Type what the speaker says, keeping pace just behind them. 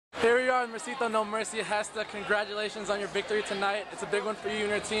Here we are in MERCITO No Mercy Gesta. Congratulations on your victory tonight. It's a big one for you and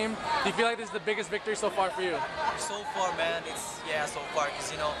your team. Do you feel like this is the biggest victory so far for you? So far, man, so far,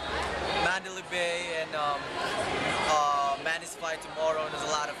 because Mandalay Bay and Manny's fight tomorrow, and there's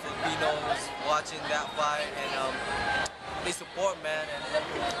a lot of Filipinos watching that fight, and they support, man, and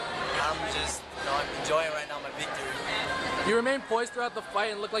I'm just I'm enjoying right now my victory. You remained poised throughout the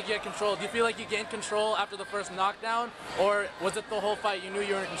fight and looked like you had control. Do you feel like you gained control after the first knockdown, or was it the whole fight you knew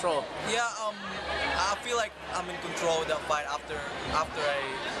you were in control? Yeah, I feel like I'm in control of that fight after I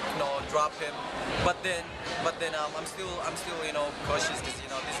drop him, but then I'm still cautious because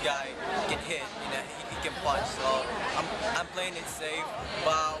this guy can hit, he can punch, so I'm playing it safe.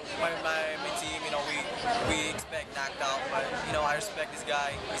 But my team, we expect knockout, but I respect this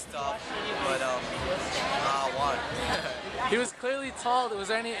guy. He's tough, but I won. He was clearly tall. Was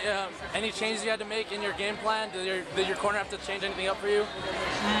there any changes you had to make in your game plan? Did your corner have to change anything up for you?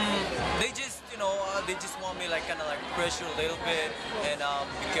 They just they just want me kind of pressure a little bit and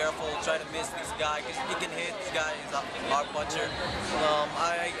be careful, try to miss this guy because he can hit. This guy is a hard puncher.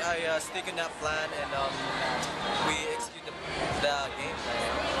 I stick in that plan and we execute the game plan.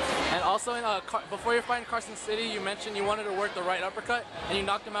 And also, before your fight in Carson City, you mentioned you wanted to work the right uppercut, and you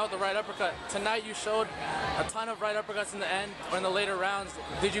knocked him out with the right uppercut. Tonight, you showed a ton of right uppercuts in the end or in the later rounds.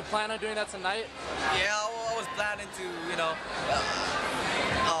 Did you plan on doing that tonight? Yeah, I was planning to,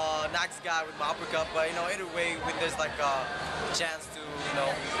 knock this guy with my uppercut, but either way, when there's a chance to,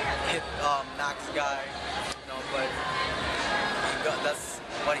 hit, knock this guy, but that's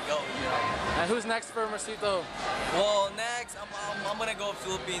what he goes, And who's next for MERCITO? Well, next, I'm gonna go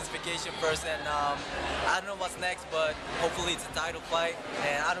Philippines vacation first, and I don't know what's next, but hopefully it's a title fight,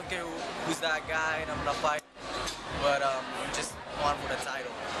 and I don't care who's that guy, and I'm gonna fight, but just one for the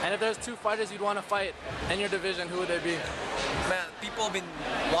title. And if there's two fighters you'd want to fight in your division, who would they be? Man, people have been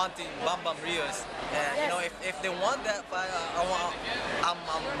wanting Bam Bam Rios, and if they want that fight,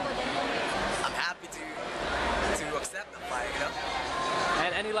 I'm happy to accept the fight,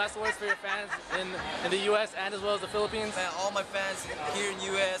 And any last words for your fans in the U.S. and as well as the Philippines? Man, all my fans here in the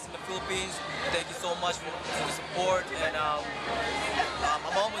U.S. and the Philippines, thank you so much for the support, and I'm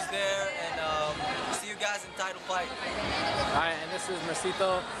almost there, and see you guys in title fight. Alright, and this is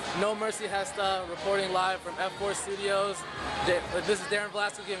MERCITO No Mercy Gesta reporting live from F4 Studios. This is Darren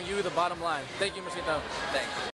Velasco giving you the bottom line. Thank you, MERCITO. Thank you.